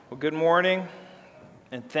Good morning,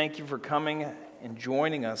 and thank you for coming and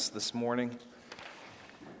joining us this morning.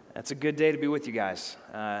 It's a good day to be with you guys.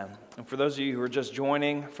 And for those of you who are just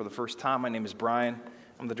joining for the first time, my name is Brian.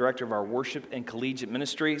 I'm the director of our worship and collegiate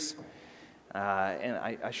ministries. And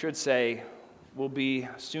I should say, we'll be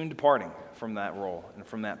soon departing from that role and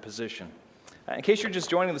from that position. In case you're just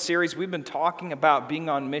joining the series, we've been talking about being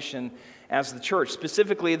on mission as the church,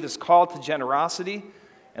 specifically this call to generosity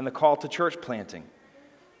and the call to church planting.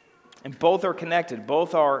 And both are connected.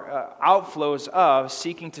 Both are outflows of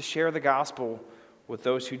seeking to share the gospel with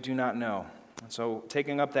those who do not know. And so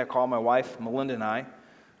taking up that call, my wife, Melinda, and I,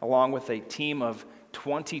 along with a team of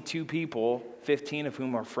 22 people, 15 of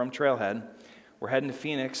whom are from Trailhead, we're heading to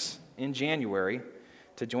Phoenix in January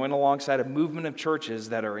to join alongside a movement of churches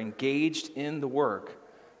that are engaged in the work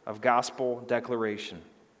of gospel declaration.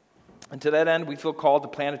 And to that end, we feel called to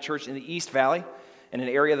plant a church in the East Valley, in an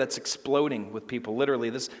area that's exploding with people. Literally,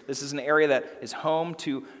 this is an area that is home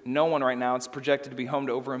to no one right now. It's projected to be home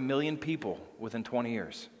to over 1 million people within 20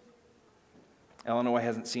 years. Illinois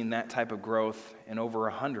hasn't seen that type of growth in over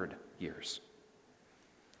 100 years.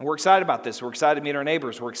 And we're excited about this. We're excited to meet our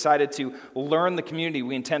neighbors. We're excited to learn the community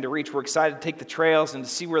we intend to reach. We're excited to take the trails and to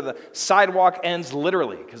see where the sidewalk ends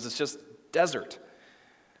literally, because it's just desert.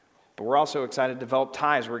 But we're also excited to develop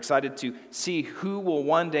ties. We're excited to see who will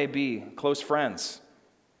one day be close friends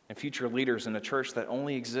and future leaders in a church that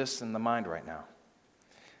only exists in the mind right now.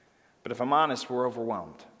 But if I'm honest, we're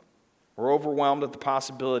overwhelmed. We're overwhelmed at the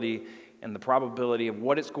possibility and the probability of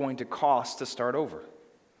what it's going to cost to start over.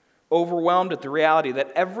 Overwhelmed at the reality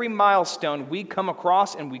that every milestone we come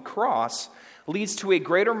across and we cross leads to a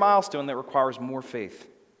greater milestone that requires more faith.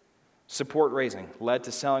 Support raising led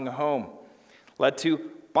to selling a home, led to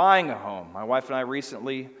buying a home. My wife and I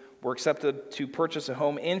recently were accepted to purchase a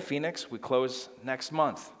home in Phoenix. We close next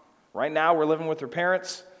month. Right now, we're living with her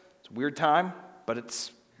parents. It's a weird time, but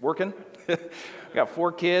it's working. We got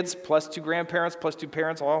 4 kids, plus 2 grandparents, plus 2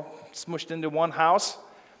 parents, all smushed into one house.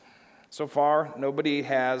 So far, nobody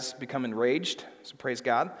has become enraged, so praise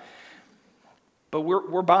God. But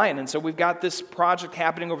we're buying, and so we've got this project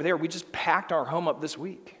happening over there. We just packed our home up this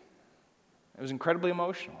week. It was incredibly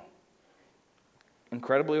emotional.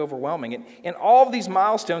 Incredibly overwhelming. And all of these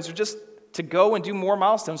milestones are just to go and do more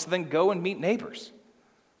milestones, to then go and meet neighbors,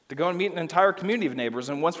 to go and meet an entire community of neighbors.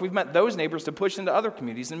 And once we've met those neighbors, to push into other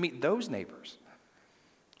communities and meet those neighbors.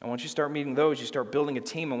 And once you start meeting those, you start building a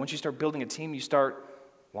team. And once you start building a team, you start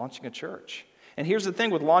launching a church. And here's the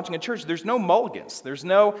thing with launching a church, there's no mulligans. There's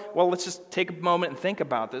no, well, let's just take a moment and think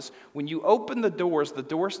about this. When you open the doors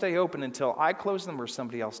stay open until I close them or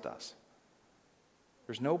somebody else does.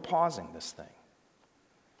 There's no pausing this thing.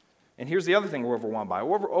 And here's the other thing we're overwhelmed by.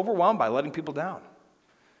 We're overwhelmed by letting people down.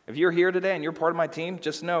 If you're here today and you're part of my team,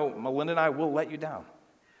 just know Melinda and I will let you down.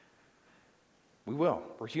 We will.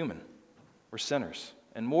 We're human. We're sinners.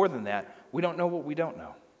 And more than that, we don't know what we don't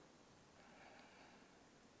know.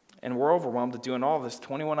 And we're overwhelmed at doing all this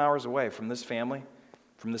 21 hours away from this family,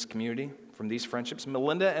 from this community, from these friendships.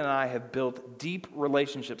 Melinda and I have built deep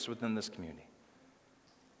relationships within this community.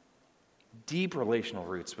 Deep relational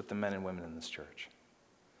roots with the men and women in this church.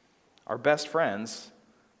 Our best friends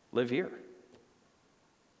live here.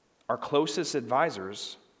 Our closest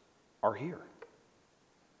advisors are here.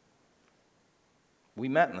 We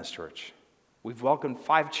met in this church. We've welcomed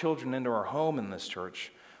 5 children into our home in this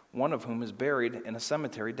church, one of whom is buried in a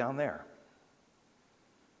cemetery down there.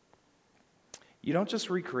 You don't just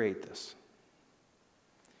recreate this.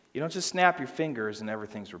 You don't just snap your fingers and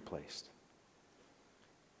everything's replaced.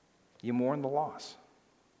 You mourn the loss.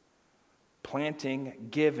 Planting,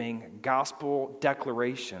 giving, gospel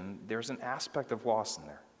declaration, there's an aspect of loss in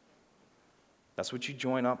there. That's what you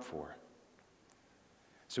join up for.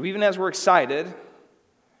 So even as we're excited,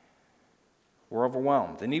 we're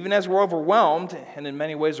overwhelmed. And even as we're overwhelmed, and in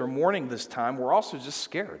many ways are mourning this time, we're also just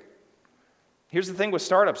scared. Here's the thing with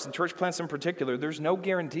startups and church plants in particular, there's no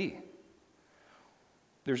guarantee.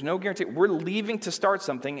 There's no guarantee. We're leaving to start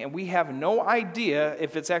something, and we have no idea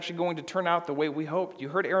if it's actually going to turn out the way we hoped. You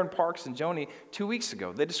heard Aaron Parks and Joni 2 weeks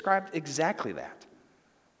ago. They described exactly that.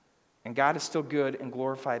 And God is still good and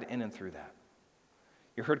glorified in and through that.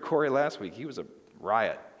 You heard Corey last week. He was a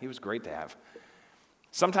riot. He was great to have.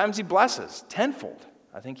 Sometimes he blesses tenfold.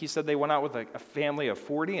 I think he said they went out with a family of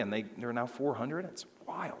 40, and they're now 400. It's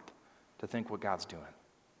wild to think what God's doing.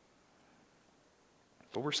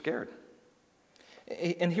 But we're scared.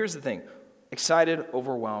 And here's the thing. Excited,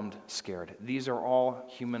 overwhelmed, scared. These are all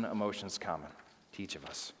human emotions common to each of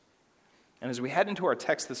us. And as we head into our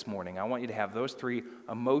text this morning, I want you to have those 3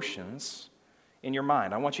 emotions in your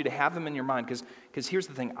mind. I want you to have them in your mind because here's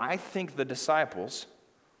the thing. I think the disciples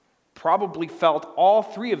probably felt all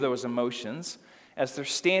three of those emotions as they're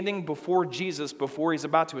standing before Jesus before he's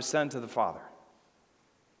about to ascend to the Father.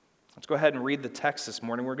 Let's go ahead and read the text this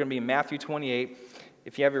morning. We're going to be in Matthew 28.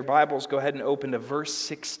 If you have your Bibles, go ahead and open to verse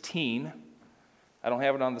 16. I don't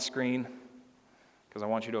have it on the screen because I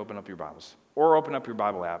want you to open up your Bibles. Or open up your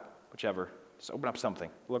Bible app, whichever. Just open up something.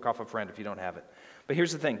 Look off a friend if you don't have it. But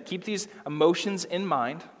here's the thing. Keep these emotions in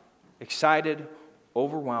mind. Excited,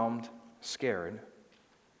 overwhelmed, scared,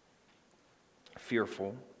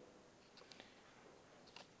 fearful.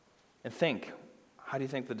 And think, how do you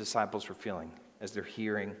think the disciples were feeling as they're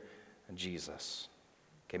hearing Jesus?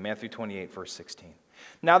 Okay, Matthew 28, verse 16.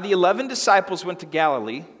 Now the 11 disciples went to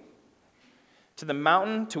Galilee, to the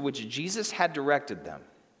mountain to which Jesus had directed them.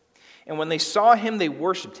 And when they saw him, they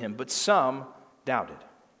worshipped him, but some doubted.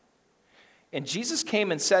 And Jesus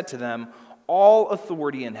came and said to them, all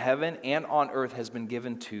authority in heaven and on earth has been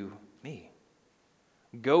given to me.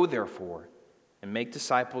 Go, therefore, and make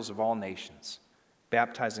disciples of all nations,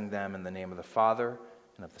 baptizing them in the name of the Father,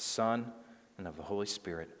 and of the Son, and of the Holy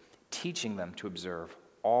Spirit, teaching them to observe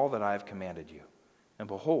all that I have commanded you. And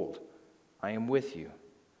behold, I am with you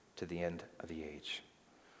to the end of the age.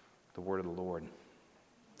 The word of the Lord.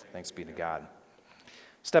 Thanks be to God.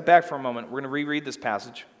 Step back for a moment. We're going to reread this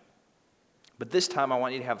passage. But this time I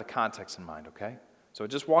want you to have the context in mind, okay? So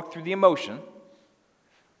just walk through the emotion.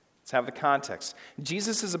 Let's have the context.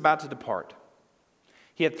 Jesus is about to depart.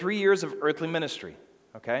 He had 3 years of earthly ministry,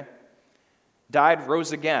 okay? Died,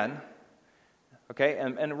 rose again, okay?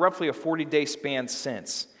 And roughly a 40-day span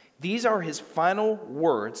since. These are his final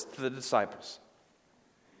words to the disciples.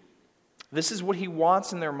 This is what he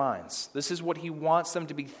wants in their minds. This is what he wants them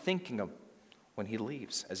to be thinking of when he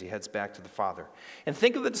leaves, as he heads back to the Father. And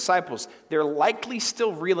think of the disciples. They're likely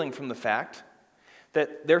still reeling from the fact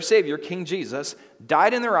that their Savior, King Jesus,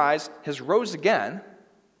 died in their eyes, has rose again,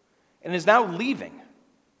 and is now leaving.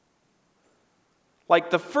 Like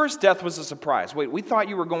the first death was a surprise. Wait, we thought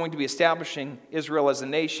you were going to be establishing Israel as a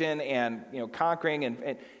nation and conquering,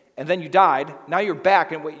 and then you died. Now you're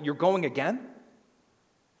back, and wait, you're going again?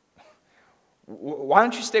 Why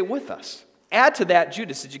don't you stay with us? Add to that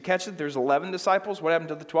Judas. Did you catch it? There's 11 disciples. What happened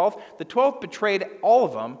to the 12th? The 12th betrayed all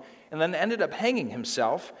of them and then ended up hanging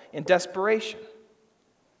himself in desperation.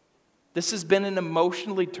 This has been an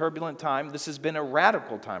emotionally turbulent time. This has been a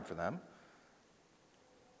radical time for them.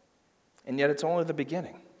 And yet it's only the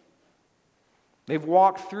beginning. They've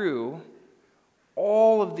walked through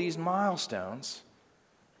all of these milestones,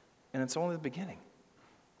 and it's only the beginning.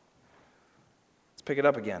 Let's pick it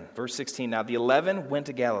up again. Verse 16. Now the 11 went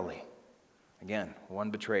to Galilee. Again,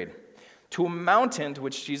 one betrayed. To a mountain to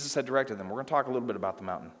which Jesus had directed them. We're going to talk a little bit about the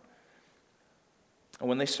mountain. And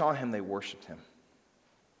when they saw him, they worshiped him.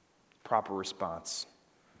 Proper response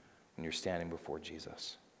when you're standing before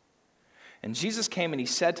Jesus. And Jesus came and he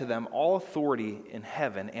said to them, all authority in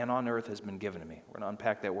heaven and on earth has been given to me. We're going to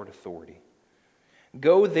unpack that word authority.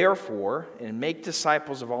 Go, therefore, and make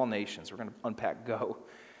disciples of all nations. We're going to unpack go.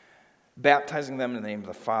 Baptizing them in the name of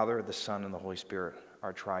the Father, the Son, and the Holy Spirit,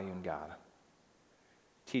 our triune God.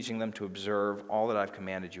 Teaching them to observe all that I've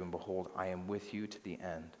commanded you, and behold, I am with you to the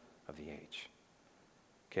end of the age.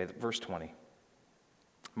 Okay, verse 20.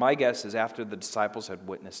 My guess is after the disciples had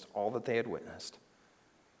witnessed all that they had witnessed,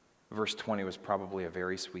 verse 20 was probably a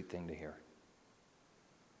very sweet thing to hear.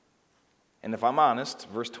 And if I'm honest,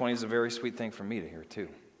 verse 20 is a very sweet thing for me to hear too.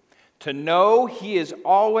 To know he is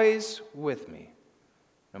always with me,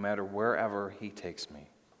 no matter wherever he takes me,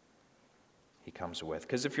 he comes with.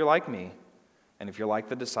 Because if you're like me, and if you're like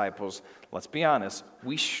the disciples, let's be honest,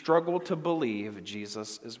 we struggle to believe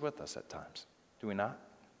Jesus is with us at times. Do we not?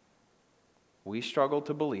 We struggle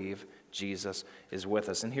to believe Jesus is with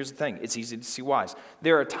us. And here's the thing, it's easy to see why.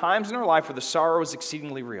 There are times in our life where the sorrow is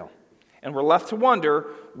exceedingly real. And we're left to wonder,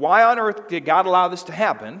 why on earth did God allow this to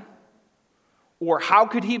happen? Or how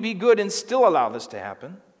could he be good and still allow this to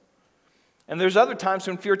happen? And there's other times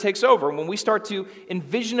when fear takes over, when we start to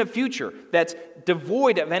envision a future that's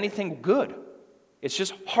devoid of anything good. It's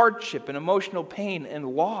just hardship and emotional pain and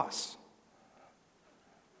loss.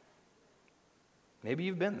 Maybe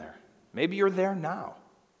you've been there. Maybe you're there now.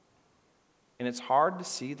 And it's hard to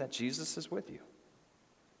see that Jesus is with you.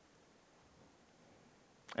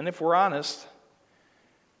 And if we're honest,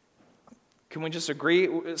 can we just agree?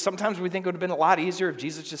 Sometimes we think it would have been a lot easier if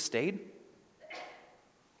Jesus just stayed.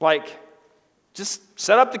 Like, just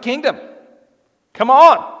set up the kingdom. Come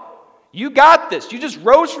on. You got this. You just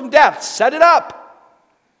rose from death. Set it up.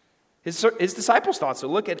 His disciples thought so.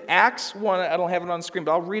 Look at Acts 1. I don't have it on the screen,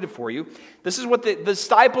 but I'll read it for you. This is what the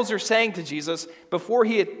disciples are saying to Jesus before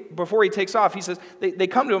he takes off. He says, they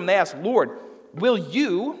come to him and they ask, Lord, will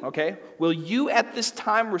you at this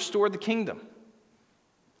time restore the kingdom?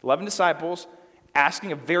 11 disciples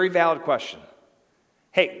asking a very valid question.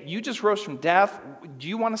 Hey, you just rose from death. Do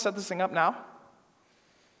you want to set this thing up now?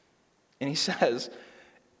 And he says,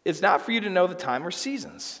 it's not for you to know the time or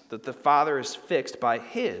seasons that the Father is fixed by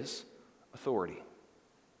his authority.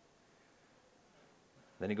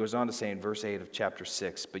 Then he goes on to say in verse 8 of chapter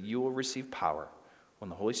 6, but you will receive power when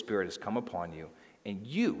the Holy Spirit has come upon you, and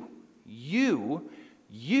you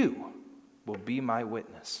will be my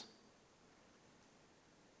witness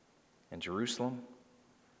in Jerusalem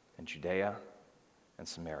and Judea and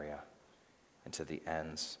Samaria and to the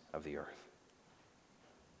ends of the earth.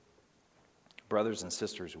 Brothers and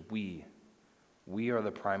sisters, we are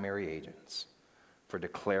the primary agents for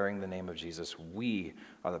declaring the name of Jesus. We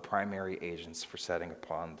are the primary agents for setting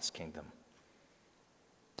upon this kingdom.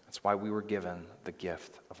 That's why we were given the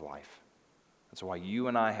gift of life. That's why you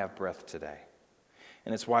and I have breath today.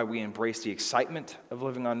 And it's why we embrace the excitement of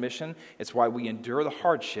living on mission. It's why we endure the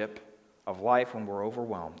hardship of life when we're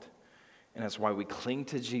overwhelmed. And it's why we cling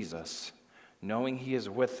to Jesus, knowing he is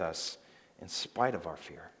with us in spite of our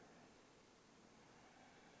fear.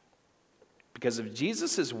 Because if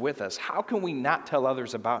Jesus is with us, how can we not tell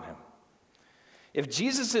others about him? If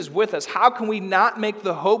Jesus is with us, how can we not make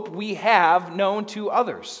the hope we have known to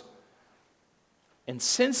others? And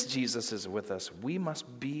since Jesus is with us, we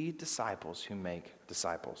must be disciples who make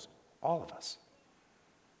disciples, all of us.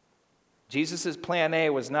 Jesus' plan A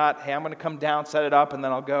was not, hey, I'm going to come down, set it up, and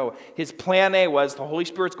then I'll go. His plan A was the Holy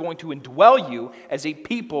Spirit's going to indwell you as a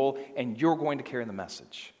people, and you're going to carry the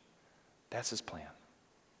message. That's his plan.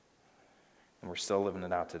 And we're still living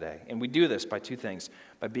it out today. And we do this by two things.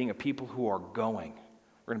 By being a people who are going.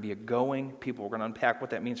 We're going to be a going people. We're going to unpack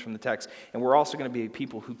what that means from the text. And we're also going to be a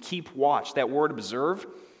people who keep watch. That word observe,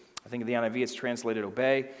 I think in the NIV it's translated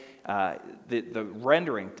obey. The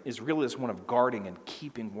rendering is really this one of guarding and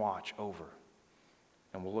keeping watch over.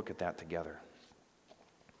 And we'll look at that together.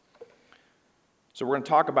 So we're going to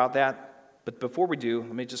talk about that. But before we do,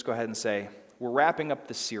 let me just go ahead and say, we're wrapping up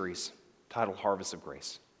this series titled Harvest of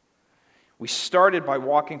Grace. We started by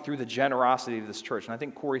walking through the generosity of this church. And I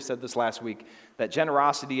think Corey said this last week, that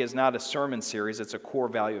generosity is not a sermon series, it's a core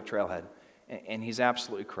value of Trailhead. And he's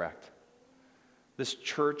absolutely correct. This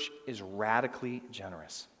church is radically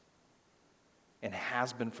generous and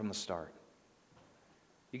has been from the start.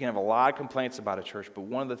 You can have a lot of complaints about a church, but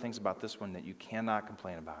one of the things about this one that you cannot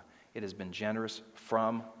complain about, it has been generous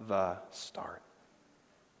from the start.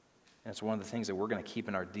 And it's one of the things that we're going to keep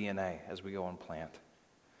in our DNA as we go and plant.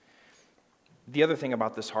 The other thing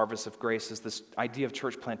about this harvest of grace is this idea of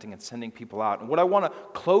church planting and sending people out. And what I want to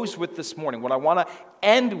close with this morning, what I want to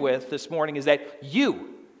end with this morning is that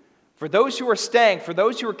you, for those who are staying, for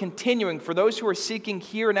those who are continuing, for those who are seeking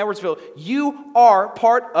here in Edwardsville, you are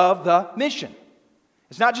part of the mission.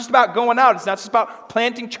 It's not just about going out. It's not just about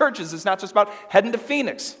planting churches. It's not just about heading to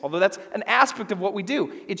Phoenix, although that's an aspect of what we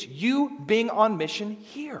do. It's you being on mission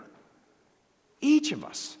here. Each of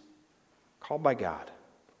us, called by God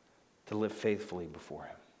to live faithfully before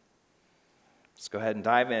him. Let's go ahead and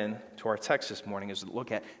dive in to our text this morning as we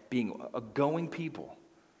look at being a going people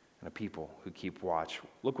and a people who keep watch.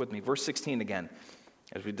 Look with me, verse 16 again,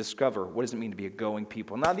 as we discover what does it mean to be a going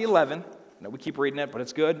people. Not the 11. No, we keep reading it, but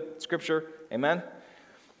it's good. It's Scripture. Amen?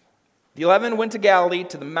 The 11 went to Galilee,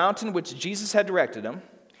 to the mountain which Jesus had directed them.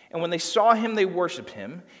 And when they saw him, they worshipped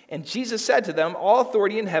him. And Jesus said to them, all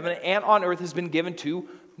authority in heaven and on earth has been given to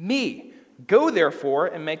me. Go, therefore,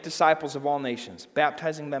 and make disciples of all nations,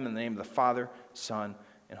 baptizing them in the name of the Father, Son,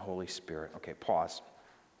 and Holy Spirit. Okay, pause.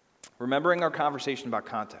 Remembering our conversation about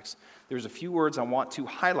context, there's a few words I want to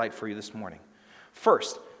highlight for you this morning.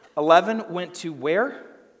 First, 11 went to where?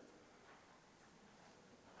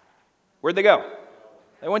 Where'd they go?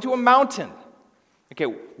 They went to a mountain. Okay,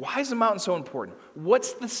 why is the mountain so important?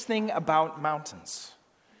 What's this thing about mountains?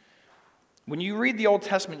 When you read the Old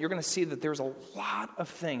Testament, you're going to see that there's a lot of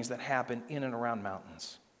things that happen in and around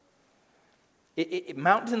mountains.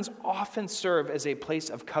 Mountains often serve as a place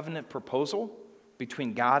of covenant proposal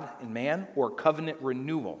between God and man, or covenant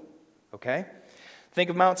renewal, okay? Think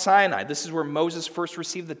of Mount Sinai. This is where Moses first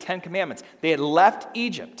received the Ten Commandments. They had left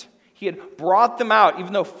Egypt. He had brought them out,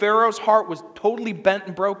 even though Pharaoh's heart was totally bent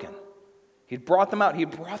and broken. He had brought them out. He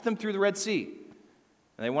had brought them through the Red Sea.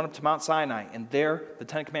 And they went up to Mount Sinai, and there the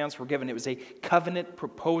Ten Commandments were given. It was a covenant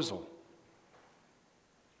proposal.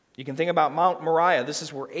 You can think about Mount Moriah. This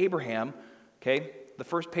is where Abraham, okay, the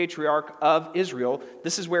first patriarch of Israel,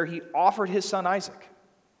 this is where he offered his son Isaac.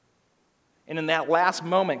 And in that last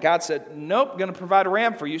moment, God said, nope, I'm going to provide a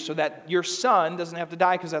ram for you so that your son doesn't have to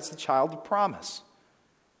die because that's the child of promise.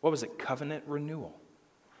 What was it? Covenant renewal.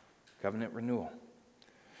 Covenant renewal.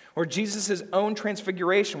 Or Jesus' own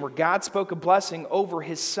transfiguration, where God spoke a blessing over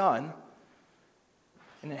his son,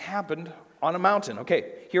 and it happened on a mountain.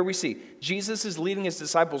 Okay, here we see Jesus is leading his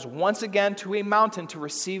disciples once again to a mountain to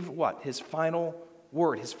receive what? His final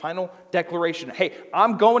word, his final declaration. Hey,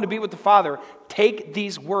 I'm going to be with the Father. Take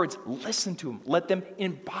these words, listen to them, let them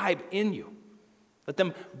imbibe in you. Let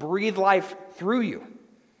them breathe life through you.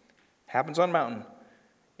 Happens on a mountain.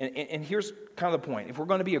 And here's kind of the point. If we're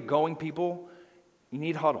going to be a going people, you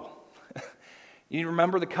need huddle. You need to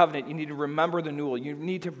remember the covenant. You need to remember the renewal. You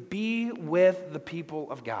need to be with the people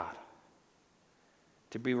of God,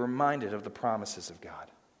 to be reminded of the promises of God.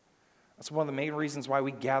 That's one of the main reasons why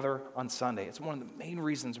we gather on Sunday. It's one of the main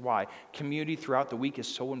reasons why community throughout the week is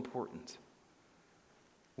so important.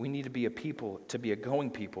 We need to be a people, to be a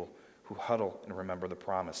going people who huddle and remember the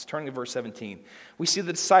promise. Turning to verse 17, we see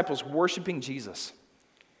the disciples worshiping Jesus,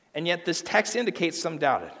 and yet this text indicates some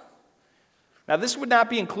doubted. Now, this would not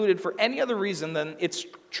be included for any other reason than it's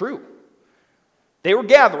true. They were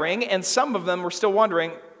gathering, and some of them were still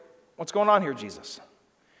wondering, what's going on here, Jesus?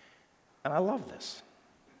 And I love this.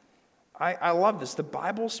 I love this. The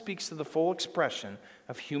Bible speaks to the full expression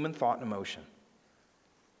of human thought and emotion.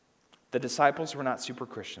 The disciples were not super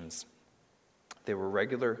Christians. They were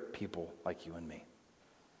regular people like you and me.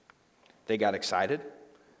 They got excited.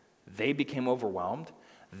 They became overwhelmed.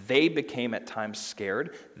 They became at times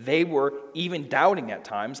scared. They were even doubting at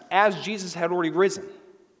times, as Jesus had already risen.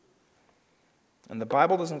 And the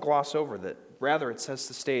Bible doesn't gloss over that. Rather, it sets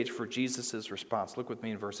the stage for Jesus' response. Look with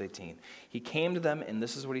me in verse 18. He came to them, and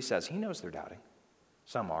this is what he says. He knows they're doubting.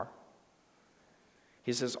 Some are.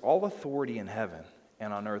 He says, all authority in heaven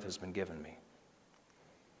and on earth has been given me.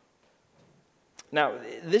 Now,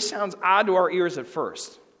 this sounds odd to our ears at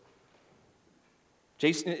first.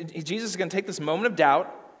 Jesus is going to take this moment of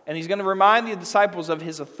doubt, and he's going to remind the disciples of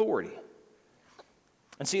his authority.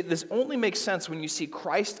 And see, this only makes sense when you see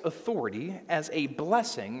Christ's authority as a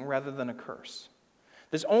blessing rather than a curse.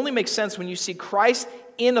 This only makes sense when you see Christ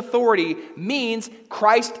in authority means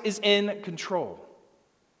Christ is in control,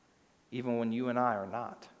 even when you and I are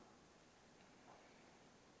not.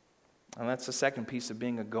 And that's the second piece of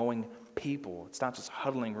being a going people. It's not just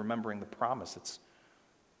huddling, remembering the promise. It's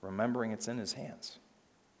remembering it's in his hands.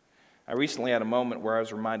 I recently had a moment where I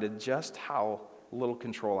was reminded just how little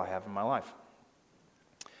control I have in my life.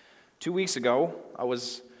 2 weeks ago, I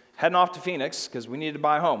was heading off to Phoenix because we needed to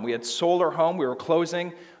buy a home. We had sold our home. We were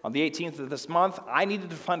closing on the 18th of this month. I needed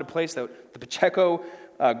to find a place that the Pacheco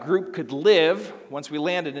group could live once we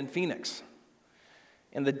landed in Phoenix.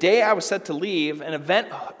 And the day I was set to leave, an event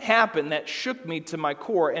happened that shook me to my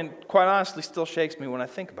core and quite honestly still shakes me when I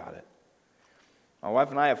think about it. My wife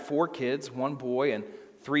and I have 4 kids, 1 boy and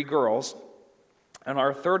 3 girls. And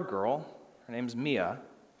our third girl, her name's Mia,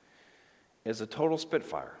 is a total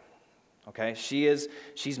spitfire. Okay, she's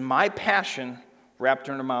my passion wrapped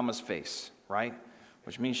in her mama's face, right?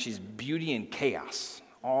 Which means she's beauty and chaos,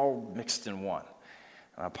 all mixed in one.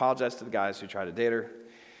 And I apologize to the guys who tried to date her.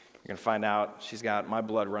 You're going to find out she's got my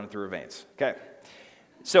blood running through her veins. Okay,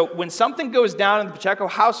 so when something goes down in the Pacheco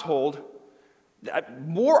household,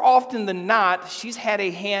 more often than not, she's had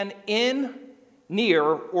a hand in, near,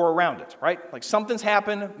 or around it, right? Like something's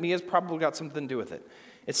happened, Mia's probably got something to do with it.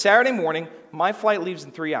 It's Saturday morning, my flight leaves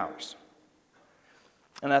in 3 hours.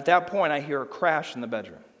 And at that point, I hear a crash in the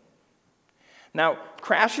bedroom. Now,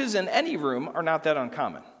 crashes in any room are not that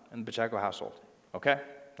uncommon in the Pacheco household, okay?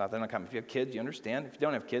 Not that uncommon. If you have kids, you understand. If you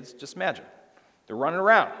don't have kids, just imagine. They're running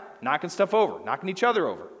around, knocking stuff over, knocking each other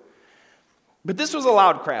over. But this was a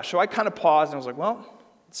loud crash, so I kind of paused and I was like, well,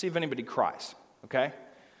 let's see if anybody cries, okay?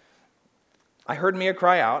 I heard Mia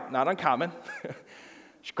cry out, not uncommon.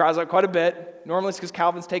 She cries out quite a bit. Normally it's because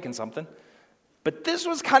Calvin's taken something. But this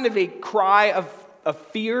was kind of a cry of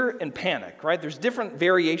fear and panic, right? There's different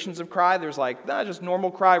variations of cry. There's like, just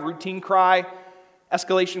normal cry, routine cry,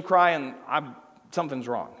 escalation cry, and something's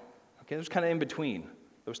wrong. Okay, there's kind of in between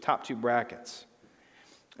those top 2 brackets.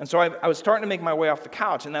 And so I was starting to make my way off the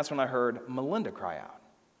couch, and that's when I heard Melinda cry out.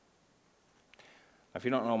 Now, if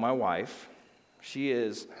you don't know my wife, she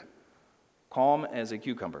is calm as a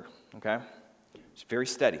cucumber, okay? She's very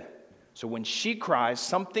steady. So when she cries,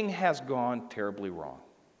 something has gone terribly wrong.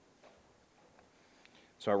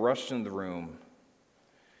 So I rushed into the room,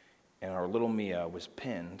 and our little Mia was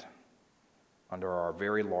pinned under our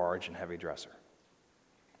very large and heavy dresser.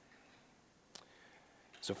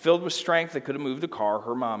 So filled with strength that could have moved the car,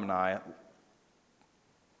 her mom and I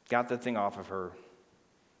got that thing off of her.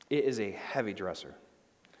 It is a heavy dresser.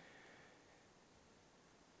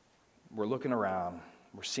 We're looking around.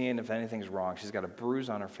 We're seeing if anything's wrong. She's got a bruise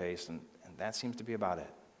on her face, and that seems to be about it.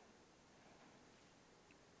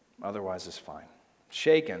 Otherwise, it's fine.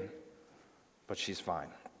 Shaken, but she's fine.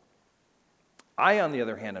 I, on the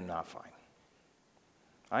other hand, am not fine.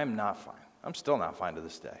 I am not fine. I'm still not fine to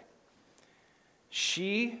this day.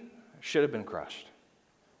 She should have been crushed,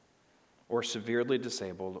 or severely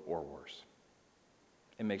disabled, or worse.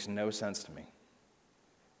 It makes no sense to me.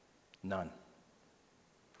 None.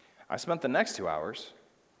 I spent the next 2 hours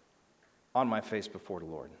on my face before the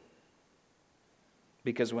Lord.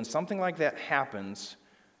 Because when something like that happens,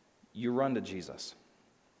 you run to Jesus.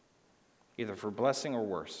 Either for blessing or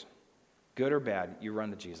worse. Good or bad, you run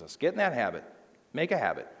to Jesus. Get in that habit. Make a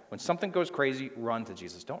habit. When something goes crazy, run to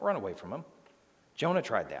Jesus. Don't run away from him. Jonah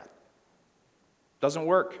tried that. Doesn't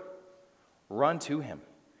work. Run to him.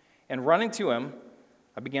 And running to him,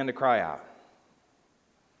 I began to cry out.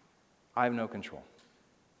 I have no control.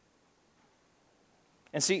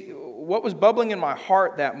 And see, what was bubbling in my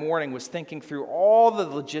heart that morning was thinking through all the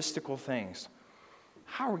logistical things.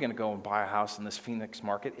 How are we going to go and buy a house in this Phoenix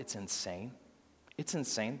market? It's insane. It's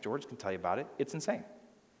insane. George can tell you about it. It's insane.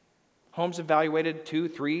 Homes evaluated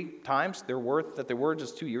 2-3 times their worth that they were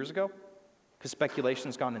just 2 years ago because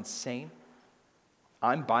speculation's gone insane.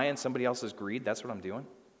 I'm buying somebody else's greed. That's what I'm doing.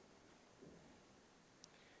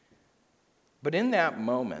 But in that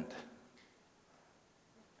moment,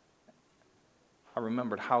 I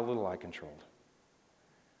remembered how little I controlled.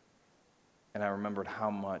 And I remembered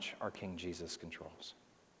how much our King Jesus controls.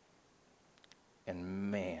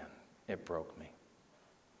 And man, it broke me.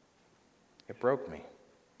 It broke me.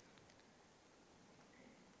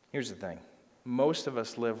 Here's the thing. Most of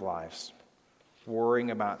us live lives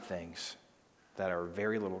worrying about things that are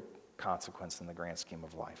very little consequence in the grand scheme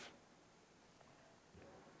of life.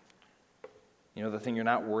 You know, the thing you're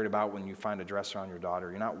not worried about when you find a dresser on your daughter,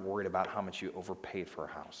 you're not worried about how much you overpaid for a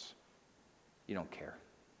house. You don't care.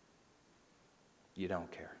 You don't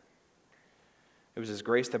care. It was His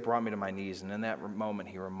grace that brought me to my knees, and in that moment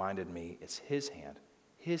He reminded me it's His hand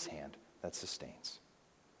that sustains.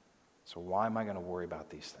 So why am I going to worry about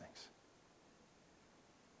these things?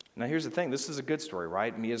 Now here's the thing, this is a good story,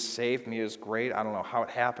 right? Mia's safe, Mia's great, I don't know how it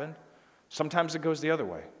happened. Sometimes it goes the other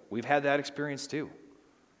way. We've had that experience too.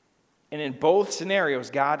 And in both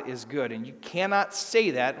scenarios, God is good. And you cannot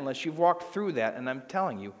say that unless you've walked through that. And I'm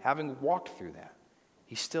telling you, having walked through that,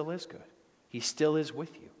 He still is good. He still is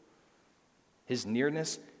with you. His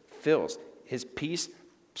nearness fills. His peace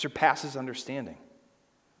surpasses understanding.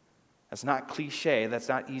 That's not cliche. That's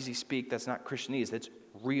not easy speak. That's not Christianese. That's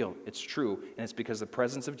real. It's true. And it's because the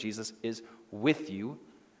presence of Jesus is with you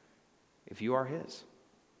if you are His.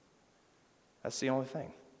 That's the only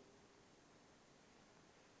thing.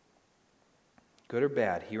 Good or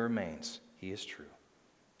bad, He remains. He is true.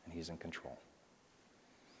 And He's in control.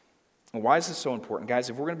 And why is this so important? Guys,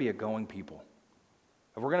 if we're going to be a going people,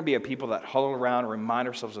 if we're going to be a people that huddle around and remind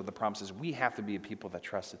ourselves of the promises, we have to be a people that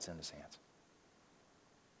trust it's in His hands.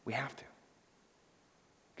 We have to.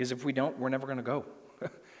 Because if we don't, we're never going to go.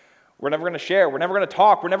 We're never going to share. We're never going to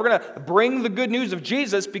talk. We're never going to bring the good news of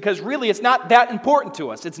Jesus because really it's not that important to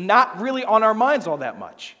us. It's not really on our minds all that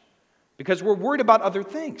much because we're worried about other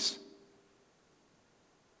things.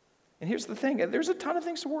 And here's the thing, there's a ton of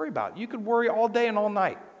things to worry about. You could worry all day and all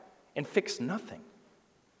night and fix nothing.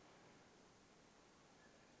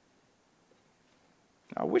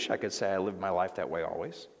 I wish I could say I lived my life that way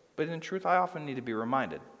always, but in truth, I often need to be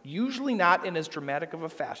reminded. Usually not in as dramatic of a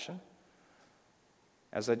fashion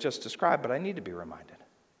as I just described, but I need to be reminded.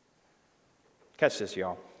 Catch this,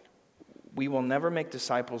 y'all. We will never make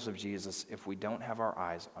disciples of Jesus if we don't have our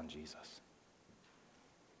eyes on Jesus.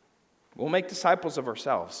 We'll make disciples of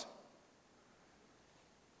ourselves,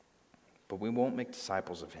 but we won't make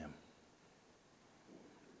disciples of Him.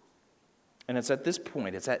 And it's at this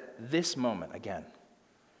point, it's at this moment, again,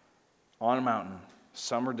 on a mountain,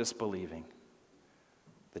 some are disbelieving,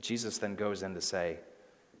 that Jesus then goes in to say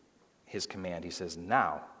His command. He says,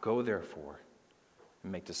 now, go therefore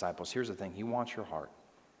and make disciples. Here's the thing, He wants your heart.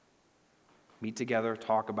 Meet together,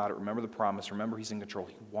 talk about it, remember the promise, remember He's in control.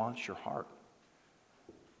 He wants your heart.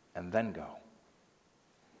 And then go.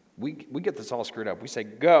 We get this all screwed up. We say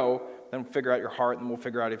go, then figure out your heart, and we'll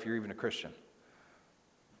figure out if you're even a Christian.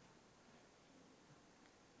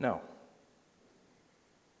 No.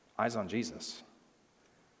 Eyes on Jesus.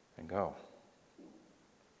 And go.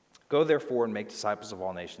 Go therefore and make disciples of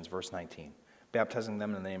all nations, verse 19. Baptizing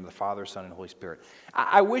them in the name of the Father, Son, and Holy Spirit.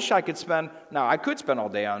 I wish I could spend all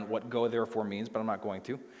day on what go therefore means, but I'm not going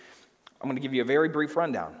to. I'm going to give you a very brief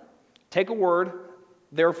rundown. Take a word,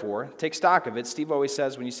 therefore, take stock of it. Steve always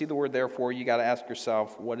says when you see the word therefore, you got to ask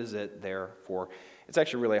yourself, what is it there for? it's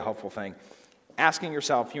actually really a helpful thing. Asking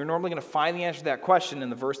yourself, you're normally going to find the answer to that question in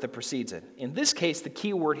the verse that precedes it. In this case, the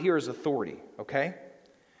key word here is authority, okay?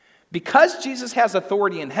 Because Jesus has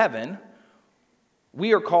authority in heaven,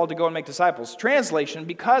 we are called to go and make disciples. Translation,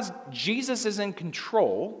 because Jesus is in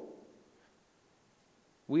control,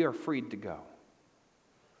 we are freed to go.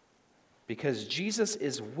 Because Jesus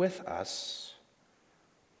is with us,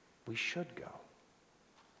 we should go.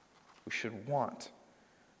 We should want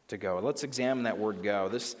to go. Let's examine that word go.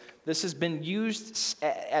 This has been used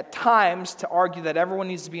at times to argue that everyone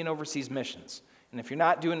needs to be in overseas missions. And if you're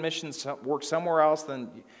not doing missions work somewhere else, then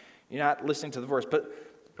you're not listening to the verse.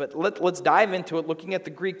 But let's dive into it. Looking at the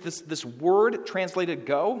Greek, this word translated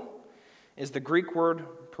go is the Greek word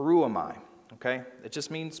peruomai. Okay? It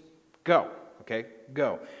just means go. Okay?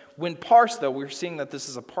 Go. When parsed, though, we're seeing that this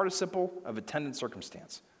is a participle of attendant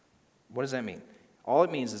circumstance. What does that mean? All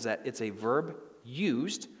it means is that it's a verb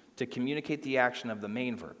used to communicate the action of the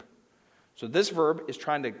main verb. So this verb is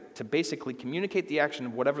trying to basically communicate the action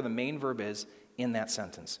of whatever the main verb is in that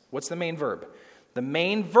sentence. What's the main verb? The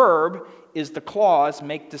main verb is the clause,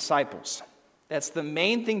 make disciples. That's the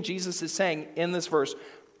main thing Jesus is saying in this verse.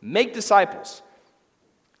 Make disciples.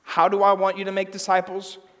 How do I want you to make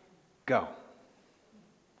disciples? Go.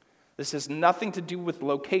 This has nothing to do with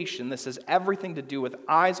location. This has everything to do with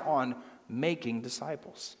eyes on making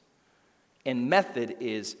disciples. And method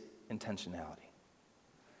is intentionality.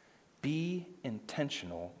 Be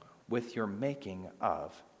intentional with your making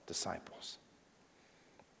of disciples.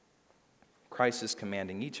 Christ is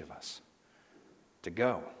commanding each of us to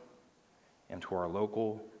go into our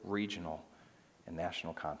local, regional, and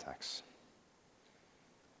national contexts.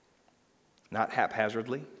 Not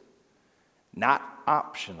haphazardly, not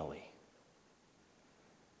optionally,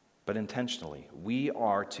 but intentionally. We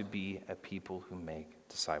are to be a people who make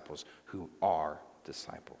disciples, who are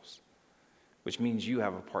disciples, which means you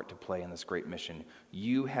have a part to play in this great mission.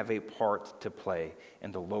 You have a part to play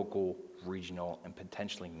in the local, regional, and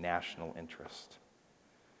potentially national interest.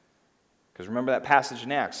 Because remember that passage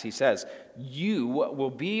in Acts, he says, you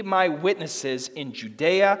will be my witnesses in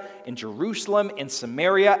Judea, in Jerusalem, in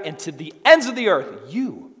Samaria, and to the ends of the earth.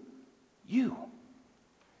 You.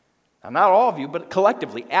 Now, not all of you, but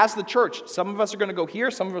collectively, as the church. Some of us are going to go here,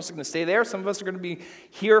 some of us are going to stay there, some of us are going to be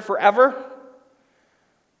here forever.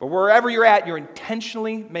 But wherever you're at, you're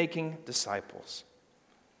intentionally making disciples.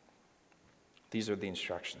 These are the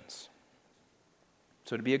instructions.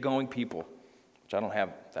 So to be a going people, which I don't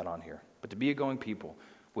have that on here, but to be a going people,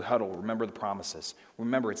 we huddle, remember the promises.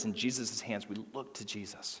 Remember, it's in Jesus' hands. We look to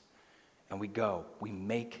Jesus, and we go. We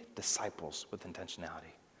make disciples with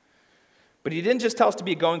intentionality. But he didn't just tell us to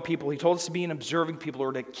be a going people. He told us to be an observing people,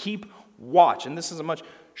 or to keep watch. And this is a much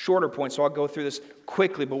shorter point, so I'll go through this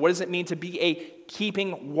quickly. But what does it mean to be a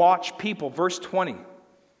keeping watch people? Verse 20.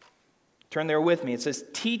 Turn there with me. It says,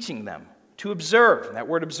 teaching them to observe. And that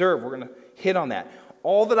word observe, we're going to hit on that.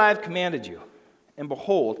 All that I have commanded you. And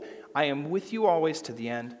behold, I am with you always to the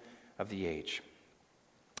end of the age.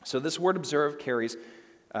 So this word observe carries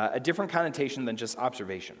a different connotation than just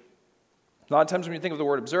observation. A lot of times when you think of the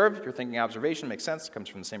word observe, you're thinking observation, makes sense, comes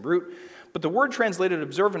from the same root. But the word translated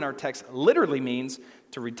observe in our text literally means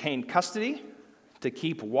to retain custody, to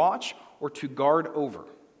keep watch, or to guard over.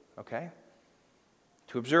 Okay?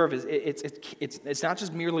 To observe, it's not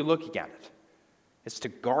just merely looking at it. It's to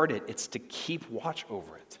guard it. It's to keep watch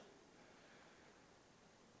over it.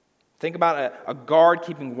 Think about a guard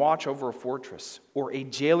keeping watch over a fortress, or a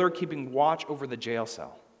jailer keeping watch over the jail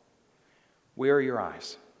cell. Where are your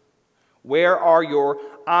eyes? Where are your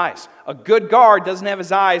eyes? A good guard doesn't have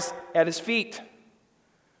his eyes at his feet.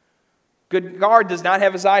 Good guard does not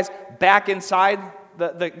have his eyes back inside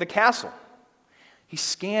the castle. He's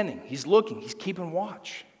scanning, he's looking, he's keeping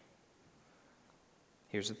watch.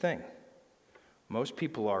 Here's the thing. Most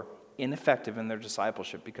people are ineffective in their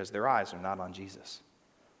discipleship because their eyes are not on Jesus.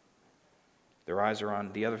 Their eyes are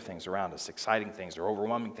on the other things around us, exciting things, or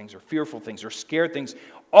overwhelming things, or fearful things, or scared things,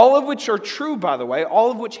 all of which are true, by the way,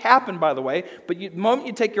 all of which happen, by the way, but the moment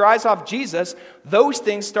you take your eyes off Jesus, those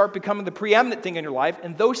things start becoming the preeminent thing in your life,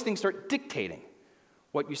 and those things start dictating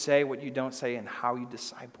what you say, what you don't say, and how you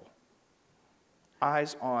disciple.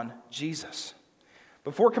 Eyes on Jesus.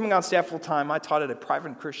 Before coming on staff full-time, I taught at a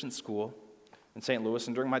private Christian school in St. Louis,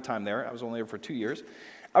 and during my time there, I was only there for 2 years,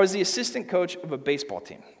 I was the assistant coach of a baseball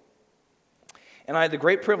team. And I had the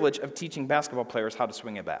great privilege of teaching basketball players how to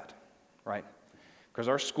swing a bat, right? Because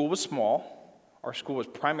our school was small. Our school was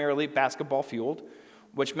primarily basketball fueled,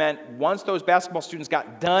 which meant once those basketball students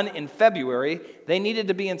got done in February, they needed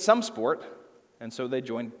to be in some sport, and so they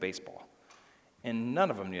joined baseball. And none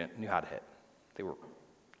of them knew how to hit. They were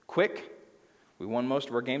quick, We won most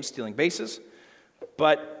of our games stealing bases,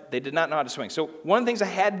 but they did not know how to swing. So one of the things I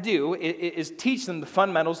had to do is teach them the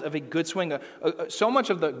fundamentals of a good swing. So much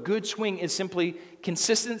of the good swing is simply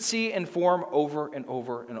consistency and form over and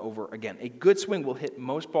over and over again. A good swing will hit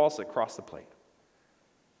most balls that cross the plate.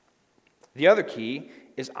 The other key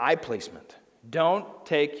is eye placement. Don't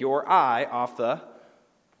take your eye off the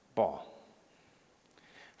ball.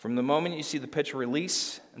 From the moment you see the pitch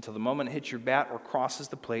release until the moment it hits your bat or crosses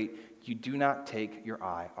the plate, you do not take your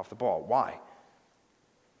eye off the ball. Why?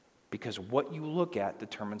 Because what you look at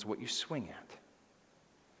determines what you swing at.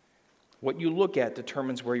 What you look at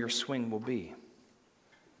determines where your swing will be.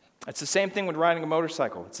 It's the same thing with riding a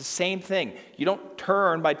motorcycle. It's the same thing. You don't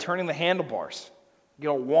turn by turning the handlebars. You get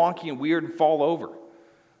all wonky and weird and fall over.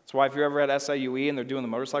 That's why if you're ever at SIUE and they're doing the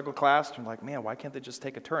motorcycle class, you're like, man, why can't they just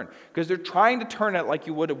take a turn? Because they're trying to turn it like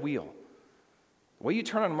you would a wheel. The way you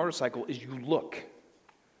turn on a motorcycle is you look.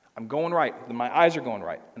 I'm going right. My eyes are going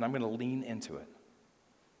right. And I'm going to lean into it.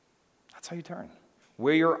 That's how you turn.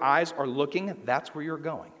 Where your eyes are looking, that's where you're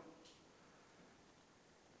going.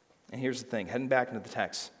 And here's the thing, heading back into the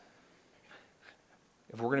text.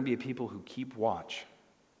 If we're going to be a people who keep watch,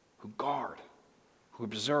 who guard, who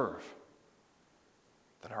observe,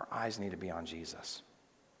 then our eyes need to be on Jesus.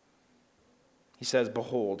 He says,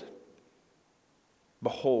 behold,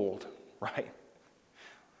 right?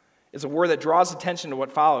 It's a word that draws attention to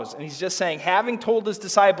what follows. And he's just saying, having told his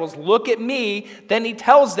disciples, look at me, then he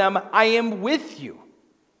tells them, I am with you.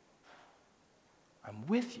 I'm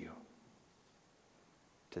with you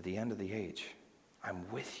to the end of the age. I'm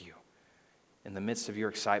with you. In the midst of your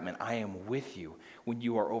excitement, I am with you when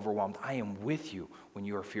you are overwhelmed. I am with you when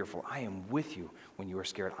you are fearful. I am with you when you are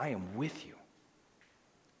scared. I am with you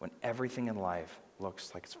when everything in life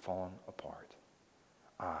looks like it's fallen apart.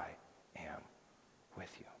 I am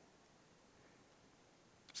with you.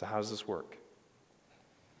 So how does this work?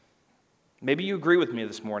 Maybe you agree with me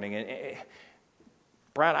this morning.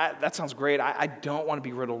 Brian, that sounds great. I don't want to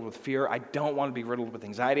be riddled with fear. I don't want to be riddled with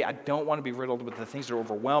anxiety. I don't want to be riddled with the things that are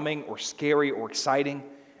overwhelming or scary or exciting.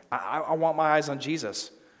 I want my eyes on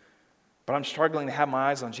Jesus. But I'm struggling to have my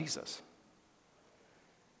eyes on Jesus.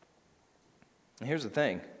 And here's the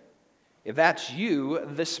thing. If that's you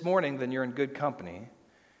this morning, then you're in good company.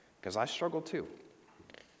 Because I struggle too.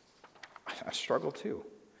 I struggle too.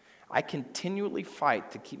 I continually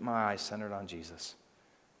fight to keep my eyes centered on Jesus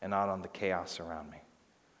and not on the chaos around me.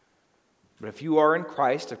 But if you are in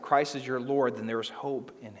Christ, if Christ is your Lord, then there is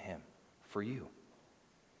hope in him for you.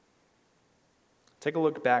 Take a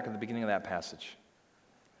look back at the beginning of that passage.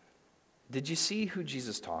 Did you see who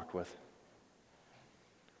Jesus talked with?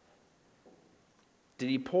 Did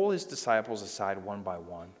he pull his disciples aside one by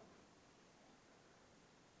one?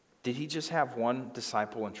 Did he just have one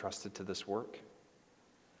disciple entrusted to this work?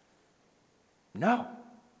 No.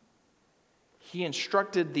 He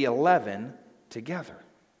instructed the 11 together.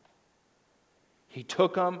 He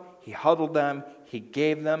took them, he huddled them, he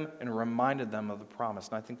gave them, and reminded them of the promise.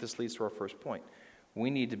 And I think this leads to our first point. We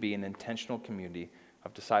need to be an intentional community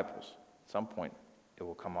of disciples. At some point, it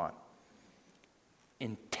will come on.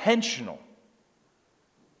 Intentional.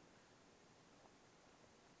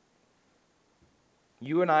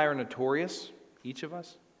 You and I are notorious, each of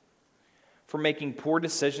us, for making poor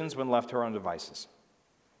decisions when left to our own devices.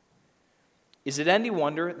 Is it any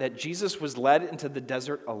wonder that Jesus was led into the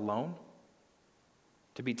desert alone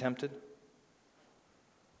to be tempted?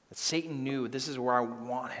 That Satan knew this is where I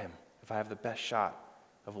want him if I have the best shot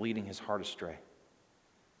of leading his heart astray.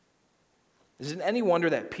 Is it any wonder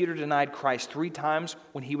that Peter denied Christ 3 times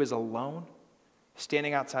when he was alone,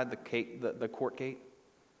 standing outside the court gate?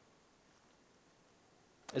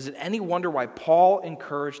 Is it any wonder why Paul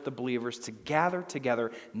encouraged the believers to gather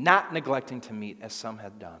together, not neglecting to meet as some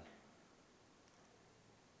had done?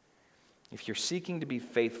 If you're seeking to be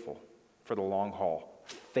faithful for the long haul,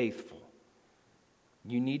 faithful,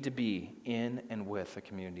 you need to be in and with a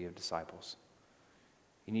community of disciples.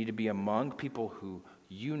 You need to be among people who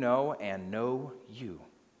you know and know you.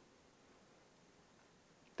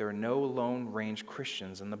 There are no lone range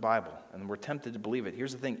Christians in the Bible, and we're tempted to believe it.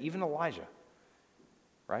 Here's the thing, even Elijah,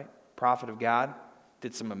 right? Prophet of God,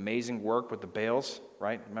 did some amazing work with the Baals,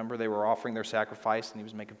 right? Remember, they were offering their sacrifice and he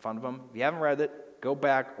was making fun of them. If you haven't read it, go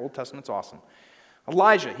back. Old Testament's awesome.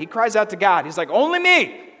 Elijah, he cries out to God. He's like, only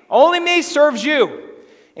me serves you.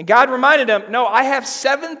 And God reminded him, no, I have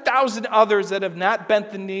 7,000 others that have not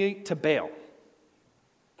bent the knee to Baal.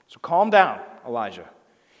 So calm down, Elijah.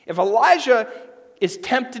 If Elijah is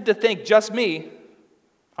tempted to think, just me,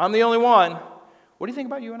 I'm the only one, what do you think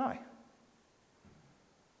about you and I?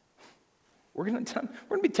 We're going to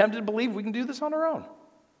be tempted to believe we can do this on our own.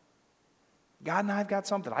 God and I have got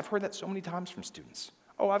something. I've heard that so many times from students.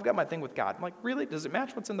 Oh, I've got my thing with God. I'm like, really? Does it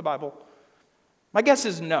match what's in the Bible? My guess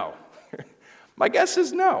is no. My guess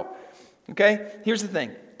is no. Okay? Here's the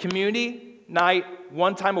thing. Community night,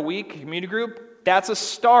 one time a week, community group, that's a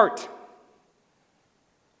start.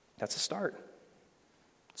 That's a start.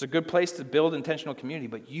 It's a good place to build intentional community,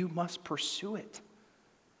 but you must pursue it.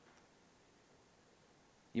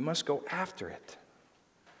 You must go after it.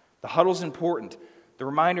 The huddle's important. The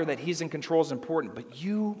reminder that he's in control is important, but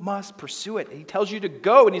you must pursue it. He tells you to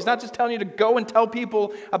go, and he's not just telling you to go and tell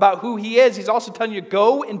people about who he is. He's also telling you to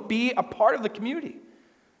go and be a part of the community.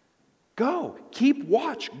 Go. Keep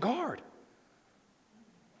watch. Guard.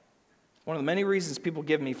 One of the many reasons people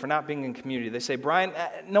give me for not being in community, they say, Brian,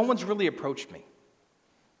 no one's really approached me.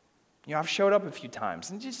 I've showed up a few times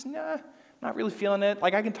and just, not really feeling it.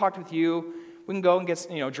 Like, I can talk with you. We can go and get,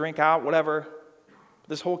 drink out, whatever.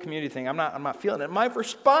 This whole community thing, I'm not feeling it. My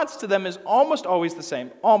response to them is almost always the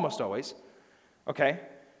same. Almost always. Okay?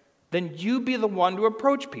 Then you be the one to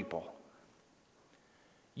approach people.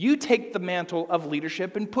 You take the mantle of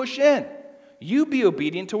leadership and push in. You be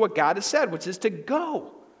obedient to what God has said, which is to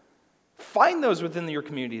go. Find those within your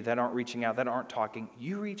community that aren't reaching out, that aren't talking.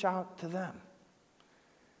 You reach out to them.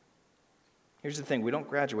 Here's the thing. We don't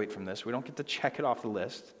graduate from this. We don't get to check it off the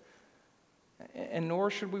list. And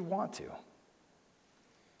nor should we want to.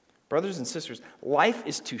 Brothers and sisters, life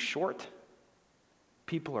is too short.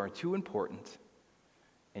 People are too important.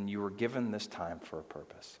 And you were given this time for a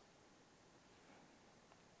purpose.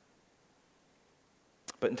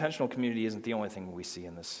 But intentional community isn't the only thing we see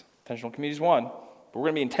in this. Intentional community is one, but we're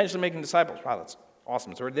going to be intentionally making disciples. Wow, that's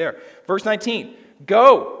awesome. It's already there. Verse 19,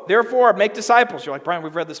 go, therefore, make disciples. You're like, Brian,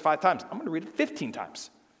 we've read this 5 times. I'm going to read it 15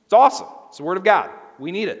 times. It's awesome. It's the Word of God.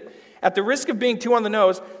 We need it. At the risk of being too on the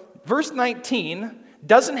nose, verse 19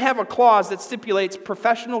 doesn't have a clause that stipulates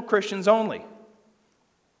professional Christians only.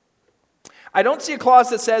 I don't see a clause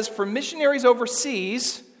that says, for missionaries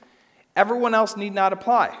overseas, everyone else need not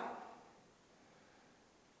apply.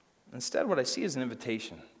 Instead, what I see is an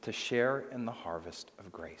invitation to share in the harvest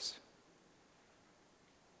of grace.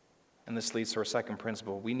 And this leads to our second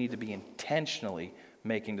principle. We need to be intentionally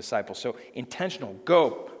making disciples. So intentional,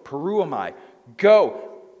 go, peruamai,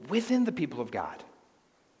 go within the people of God.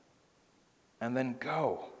 And then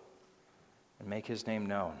go and make his name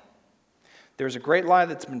known. There's a great lie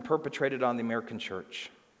that's been perpetrated on the American church.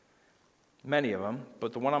 Many of them,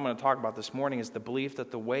 but the one I'm going to talk about this morning is the belief that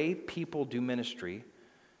the way people do ministry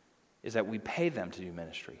is that we pay them to do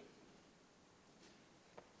ministry.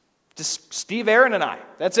 Just Steve, Aaron, and I.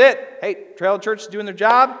 That's it. Hey, Trail of Church is doing their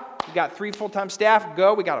job. We got 3 full-time staff.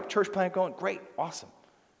 Go. We got a church plant going. Great. Awesome.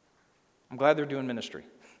 I'm glad they're doing ministry.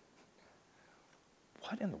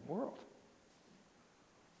 What in the world?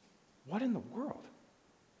 What in the world?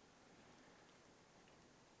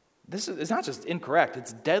 It's not just incorrect.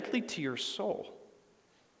 It's deadly to your soul.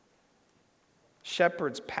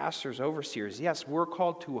 Shepherds, pastors, overseers. Yes, we're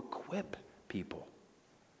called to equip people.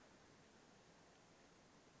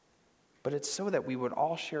 But it's so that we would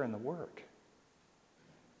all share in the work.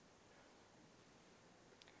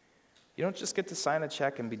 You don't just get to sign a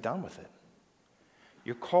check and be done with it.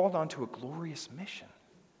 You're called onto a glorious mission.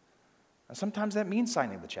 And sometimes that means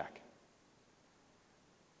signing the check.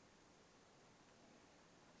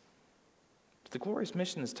 But the glorious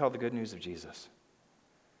mission is to tell the good news of Jesus.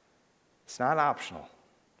 It's not optional.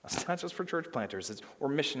 It's not just for church planters or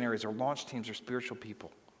missionaries or launch teams or spiritual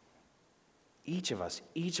people. Each of us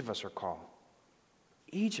are called.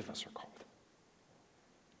 Each of us are called.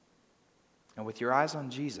 And with your eyes on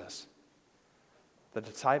Jesus, the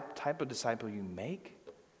type of disciple you make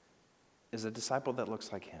is a disciple that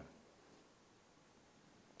looks like him.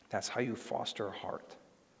 That's how you foster a heart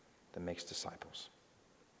that makes disciples.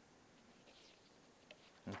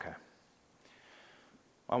 Okay.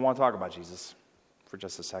 I want to talk about Jesus for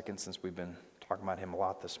just a second, since we've been talking about him a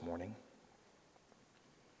lot this morning.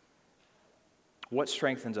 What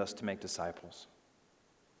strengthens us to make disciples?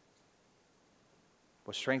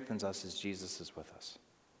 What strengthens us is Jesus is with us.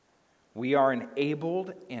 We are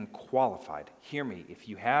enabled and qualified. Hear me, if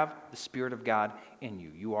you have the Spirit of God in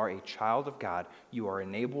you, you are a child of God, you are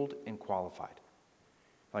enabled and qualified.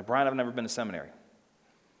 Like, Brian, I've never been to seminary.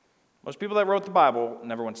 Most people that wrote the Bible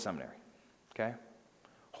never went to seminary. Okay?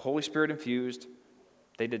 Holy Spirit infused,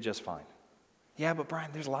 they did just fine. Yeah, but Brian,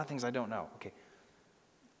 there's a lot of things I don't know. Okay.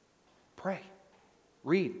 Pray.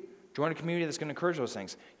 Read. Join a community that's going to encourage those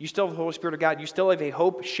things. You still have the Holy Spirit of God. You still have a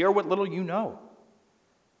hope. Share what little you know.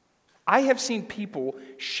 I have seen people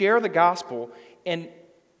share the gospel, and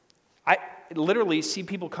I literally see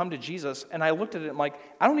people come to Jesus, and I looked at it and I'm like,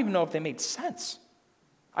 I don't even know if they made sense.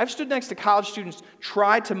 I've stood next to college students,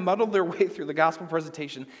 try to muddle their way through the gospel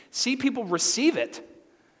presentation, see people receive it,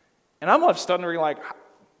 and I'm left stunned like,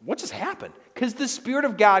 what just happened? Because the Spirit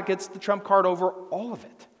of God gets the trump card over all of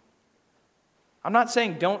it. I'm not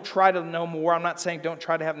saying don't try to know more. I'm not saying don't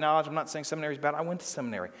try to have knowledge. I'm not saying seminary is bad. I went to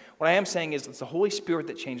seminary. What I am saying is it's the Holy Spirit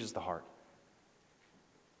that changes the heart.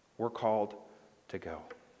 We're called to go.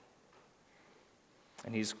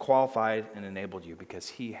 And He's qualified and enabled you because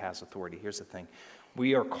He has authority. Here's the thing.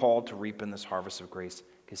 We are called to reap in this harvest of grace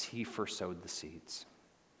because He first sowed the seeds.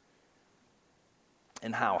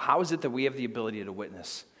 And how? How is it that we have the ability to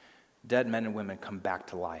witness dead men and women come back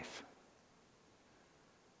to life?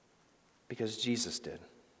 Because Jesus did.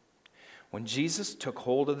 When Jesus took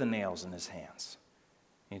hold of the nails in His hands,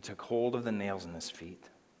 and He took hold of the nails in His feet,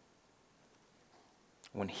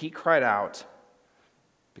 when He cried out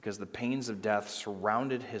because the pains of death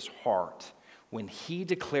surrounded His heart, when He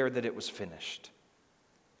declared that it was finished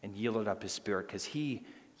and yielded up His Spirit, because He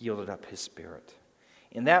yielded up His Spirit,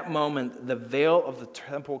 in that moment, the veil of the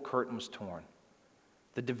temple curtain was torn.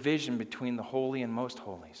 The division between the holy and most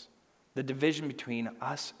holies, the division between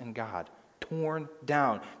us and God, torn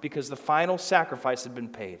down because the final sacrifice had been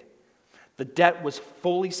paid. The debt was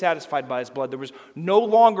fully satisfied by His blood. There was no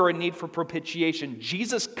longer a need for propitiation.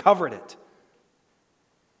 Jesus covered it.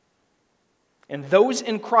 And those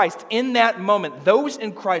in Christ, in that moment, those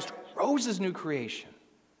in Christ rose as new creation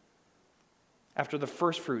after the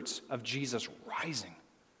first fruits of Jesus rising,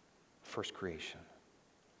 first creation.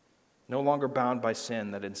 No longer bound by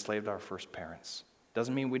sin that enslaved our first parents.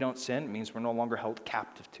 Doesn't mean we don't sin. It means we're no longer held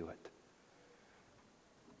captive to it.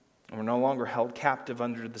 And we're no longer held captive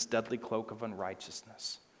under this deadly cloak of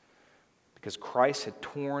unrighteousness. Because Christ had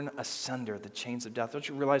torn asunder the chains of death. Don't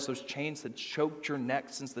you realize those chains had choked your neck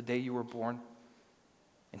since the day you were born?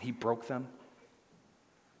 And He broke them.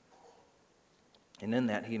 And in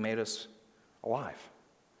that, He made us alive.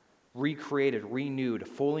 Recreated, renewed,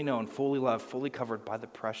 fully known, fully loved, fully covered by the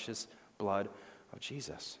precious blood of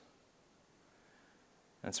Jesus.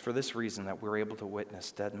 And it's for this reason that we're able to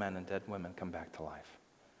witness dead men and dead women come back to life.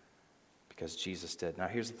 Because Jesus did. Now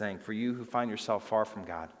here's the thing. For you who find yourself far from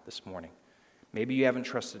God this morning, maybe you haven't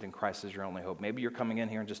trusted in Christ as your only hope. Maybe you're coming in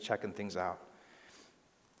here and just checking things out.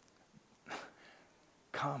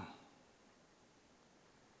 Come.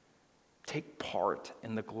 Take part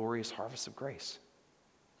in the glorious harvest of grace.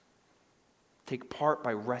 Take part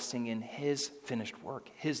by resting in His finished work,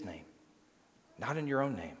 His name, not in your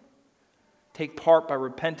own name. Take part by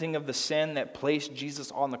repenting of the sin that placed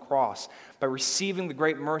Jesus on the cross, by receiving the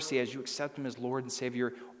great mercy as you accept Him as Lord and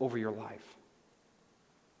Savior over your life.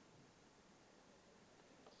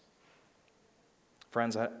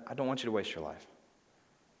 Friends, I don't want you to waste your life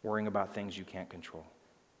worrying about things you can't control.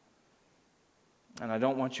 And I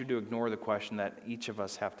don't want you to ignore the question that each of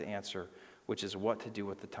us have to answer, which is what to do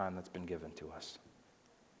with the time that's been given to us.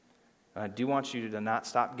 And I do want you to not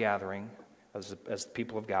stop gathering as the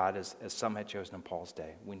people of God, as some had chosen in Paul's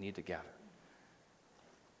day. We need to gather.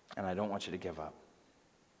 And I don't want you to give up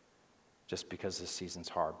just because this season's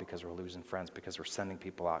hard, because we're losing friends, because we're sending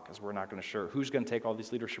people out, because we're not going to sure who's going to take all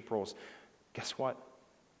these leadership roles. Guess what?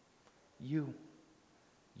 You,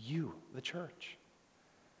 the church.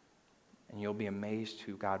 And you'll be amazed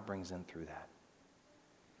who God brings in through that.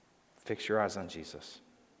 Fix your eyes on Jesus.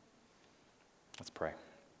 Let's pray.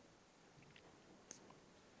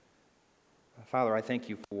 Father, I thank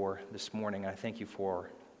You for this morning. I thank You for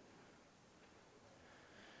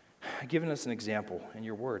giving us an example in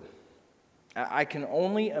Your word. I can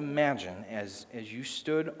only imagine as You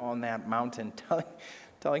stood on that mountain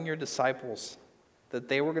telling Your disciples that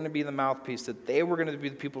they were going to be the mouthpiece, that they were going to be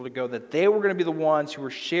the people to go, that they were going to be the ones who were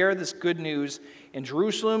share this good news in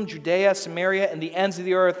Jerusalem, Judea, Samaria, and the ends of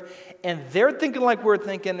the earth. And they're thinking like we're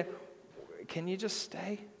thinking, can you just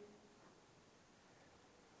stay?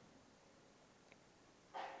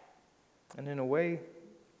 And in a way,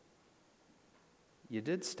 You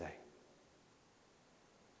did stay.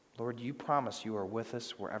 Lord, You promise You are with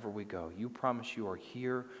us wherever we go. You promise You are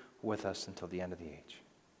here with us until the end of the age.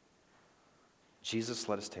 Jesus,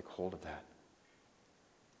 let us take hold of that.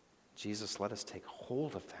 Jesus, let us take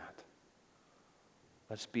hold of that.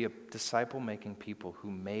 Let's be a disciple-making people who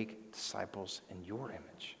make disciples in Your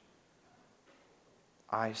image.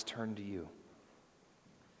 Eyes turned to You.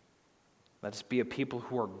 Let us be a people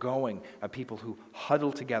who are going, a people who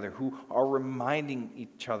huddle together, who are reminding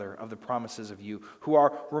each other of the promises of You, who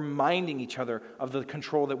are reminding each other of the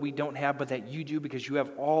control that we don't have, but that You do because You have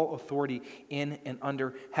all authority in and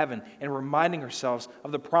under heaven, and reminding ourselves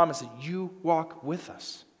of the promise that You walk with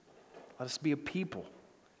us. Let us be a people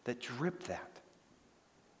that drip that.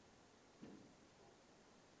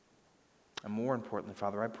 And more importantly,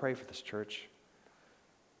 Father, I pray for this church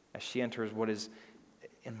as she enters what is,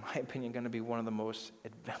 in my opinion, going to be one of the most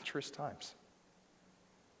adventurous times.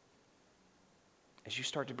 As you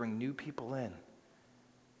start to bring new people in,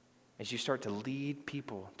 as you start to lead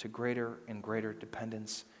people to greater and greater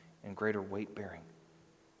dependence and greater weight bearing.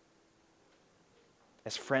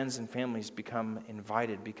 As friends and families become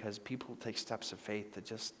invited because people take steps of faith to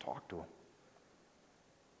just talk to them.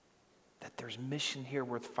 That there's mission here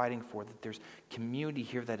worth fighting for, that there's community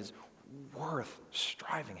here that is worth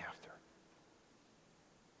striving after.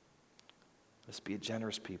 Let's be a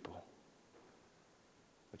generous people,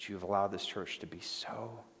 which you have allowed this church to be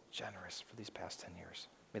so generous for these past 10 years.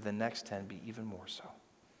 May the next 10 be even more so.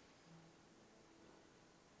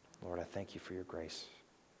 Lord, I thank you for your grace.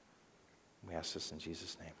 We ask this in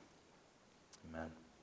Jesus' name. Amen.